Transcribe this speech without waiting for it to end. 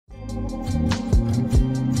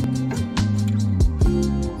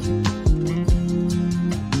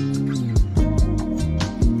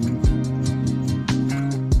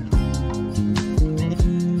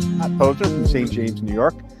Posner from St. James, New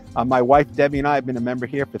York. My wife, Debbie, and I have been a member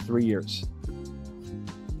here for 3 years.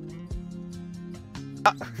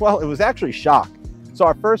 Well, it was actually shock. So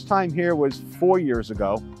our first time here was 4 years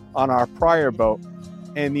ago on our prior boat.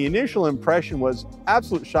 And the initial impression was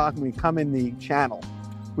absolute shock when we come in the channel.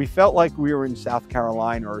 We felt like we were in South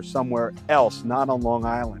Carolina or somewhere else, not on Long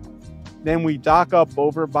Island. Then we dock up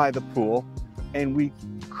over by the pool and we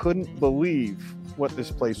couldn't believe what this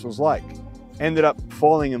place was like. Ended up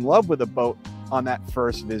falling in love with the boat on that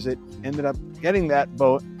first visit, ended up getting that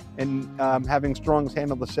boat and having Strong's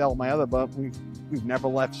handle the sail of my other boat. We've never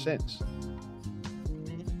left since.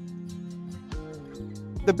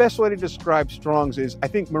 The best way to describe Strong's is, I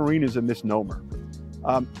think marina is a misnomer.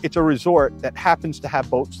 It's a resort that happens to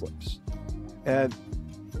have boat slips. And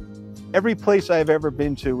every place I've ever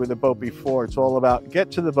been to with a boat before, it's all about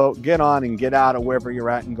get to the boat, get on and get out of wherever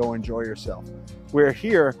you're at and go enjoy yourself. Where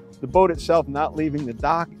here, the boat itself not leaving the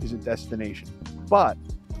dock is a destination. But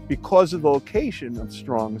because of the location of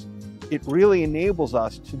Strong's, it really enables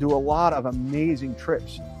us to do a lot of amazing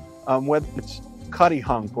trips. Whether it's Cuddy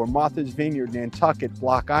Hunk or Martha's Vineyard, Nantucket,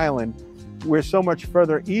 Block Island, we're so much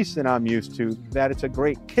further east than I'm used to that it's a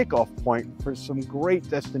great kickoff point for some great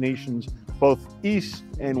destinations, both east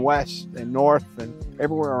and west and north and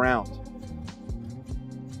everywhere around.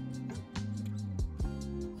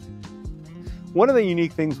 One of the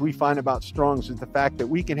unique things we find about Strong's is the fact that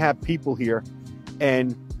we can have people here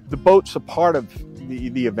and the boat's a part of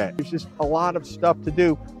the event. There's just a lot of stuff to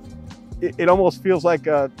do. It almost feels like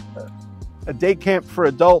a day camp for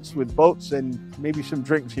adults with boats and maybe some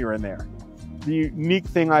drinks here and there. The unique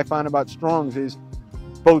thing I find about Strong's is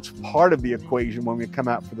boat's part of the equation when we come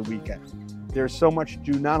out for the weekend. There's so much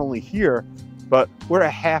to do not only here, but we're a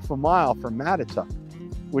half a mile from Mattituck,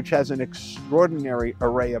 which has an extraordinary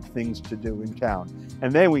array of things to do in town.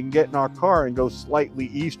 And then we can get in our car and go slightly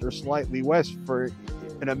east or slightly west for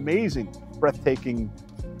an amazing, breathtaking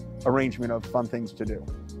arrangement of fun things to do.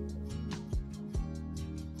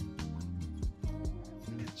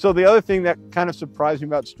 So the other thing that kind of surprised me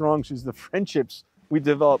about Strong's is the friendships we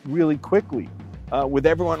developed really quickly with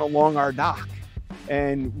everyone along our dock.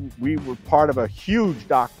 And we were part of a huge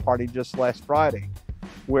dock party just last Friday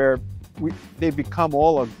where they've become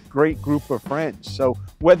all a great group of friends. So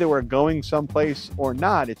whether we're going someplace or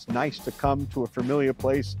not, it's nice to come to a familiar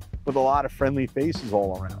place with a lot of friendly faces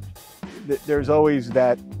all around. There's always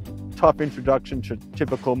that tough introduction to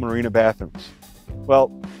typical marina bathrooms. Well,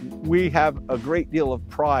 we have a great deal of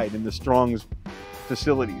pride in the Strong's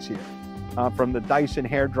facilities here. From the Dyson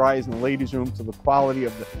hair dryers in the ladies' room to the quality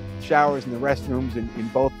of the showers and the restrooms in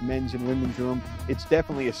both men's and women's room, it's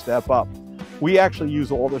definitely a step up. We actually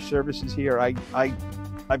use all the services here.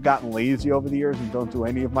 I've gotten lazy over the years and don't do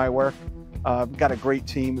any of my work. I've got a great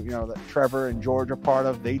team, that Trevor and George are part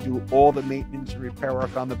of. They do all the maintenance and repair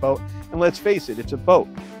work on the boat. And let's face it, it's a boat.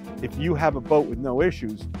 If you have a boat with no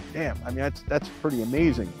issues, damn, I mean, that's pretty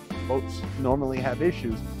amazing. Boats normally have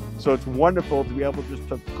issues. So it's wonderful to be able just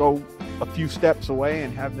to go a few steps away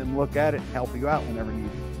and have them look at it and help you out whenever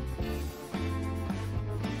needed.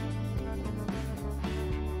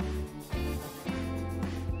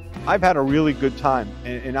 I've had a really good time,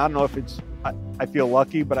 and I don't know if I feel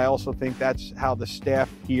lucky, but I also think that's how the staff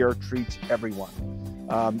here treats everyone.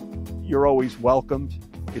 You're always welcomed.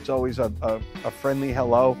 It's always a friendly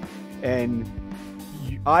hello, and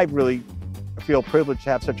I really feel privileged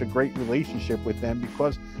to have such a great relationship with them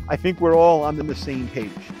because I think we're all on the same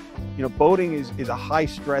page. Boating is a high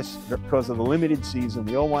stress because of the limited season.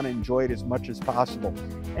 We all want to enjoy it as much as possible.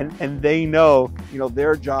 And they know,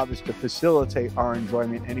 their job is to facilitate our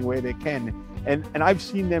enjoyment any way they can. And I've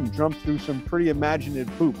seen them jump through some pretty imaginative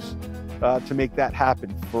hoops to make that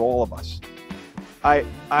happen for all of us. I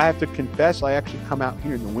have to confess, I actually come out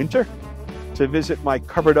here in the winter to visit my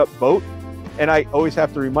covered up boat. And I always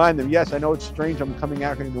have to remind them, yes, I know it's strange I'm coming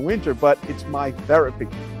out here in the winter, but it's my therapy.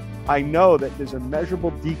 I know that there's a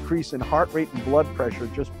measurable decrease in heart rate and blood pressure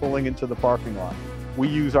just pulling into the parking lot. We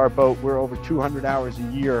use our boat, we're over 200 hours a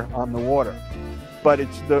year on the water. But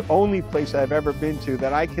it's the only place I've ever been to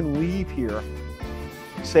that I can leave here,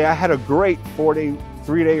 say I had a great 4-day,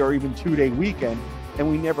 3-day, or even 2-day weekend, and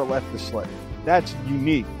we never left the slip. That's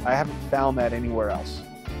unique. I haven't found that anywhere else.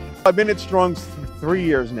 I've been at Strong's for 3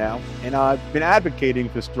 years now, and I've been advocating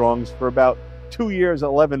for Strong's for about 2 years,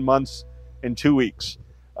 11 months, and 2 weeks.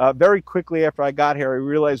 Very quickly after I got here, I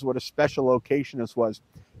realized what a special location this was.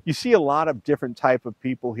 You see a lot of different type of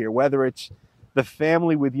people here, whether it's the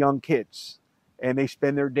family with young kids and they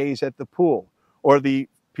spend their days at the pool, or the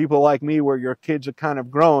people like me where your kids are kind of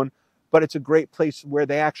grown, but it's a great place where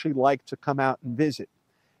they actually like to come out and visit.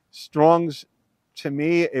 Strong's, to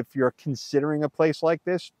me, if you're considering a place like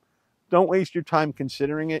this, don't waste your time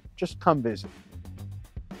considering it. Just come visit.